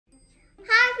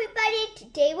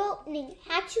Today we're opening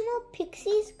Hatchimals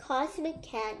Pixies Cosmic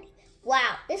Candy.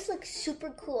 Wow, this looks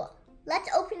super cool. Let's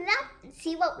open it up and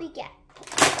see what we get.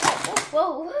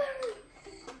 Whoa, whoa.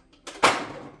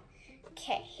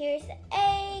 Okay, here's the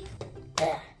egg.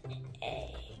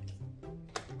 Egg.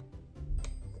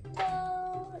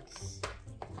 Oh,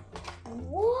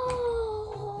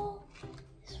 whoa.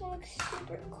 This one looks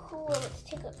super cool. Let's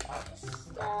take out all the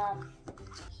stuff.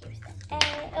 Here's the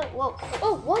egg. Oh, whoa.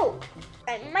 Oh, whoa.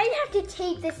 I might have to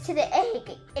tape this to the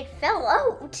egg. It fell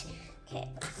out. Okay,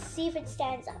 let's see if it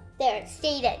stands up. There, it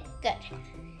stayed in. Good.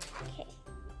 Okay.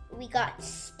 We got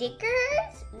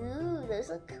stickers. Ooh, those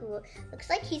look cool. Looks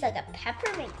like he's like a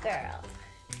peppermint girl.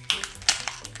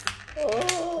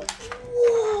 Oh,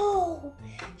 whoa.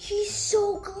 She's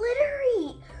so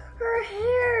glittery. Her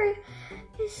hair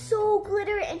is so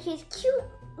glittery and she has cute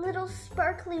little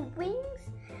sparkly wings.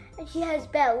 And she has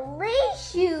ballet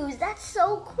shoes. That's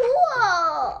so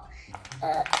cool. Oh,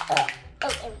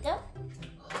 there we go.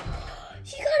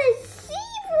 She got a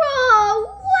zebra.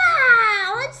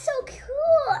 Wow, that's so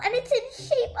cool. And it's in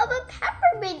shape of a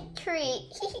peppermint tree.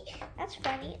 That's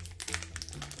funny.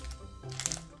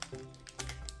 It's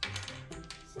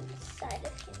inside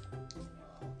of him.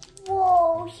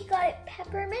 Whoa, she got a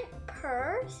peppermint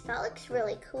purse. That looks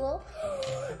really cool.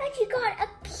 And she got a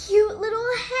cute little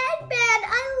headband.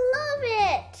 I love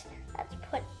it. Let's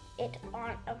put it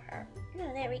on of her.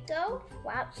 Oh, there we go.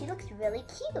 Wow, she looks really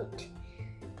cute.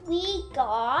 We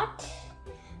got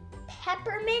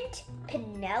Peppermint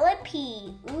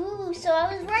Penelope. Ooh, so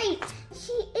I was right.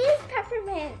 She is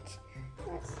peppermint.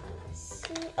 Let's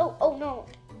see. Oh no.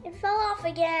 It fell off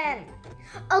again.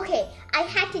 Okay, I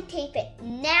had to tape it.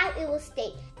 Now it will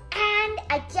stay. And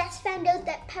I just found out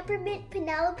that Peppermint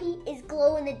Penelope is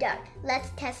glow in the dark. Let's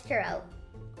test her out.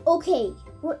 Okay,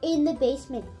 we're in the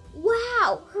basement.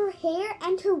 Wow, her hair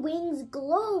and her wings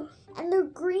glow and they're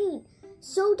green.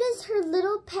 So does her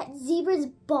little pet zebra's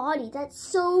body. That's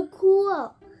so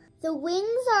cool. The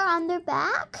wings are on their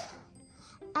back.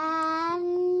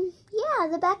 And yeah,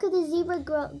 the back of the zebra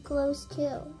glows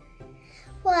too.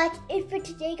 Well, that's it for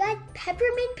today, guys.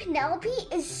 Peppermint Penelope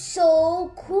is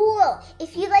so cool.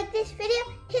 If you like this video,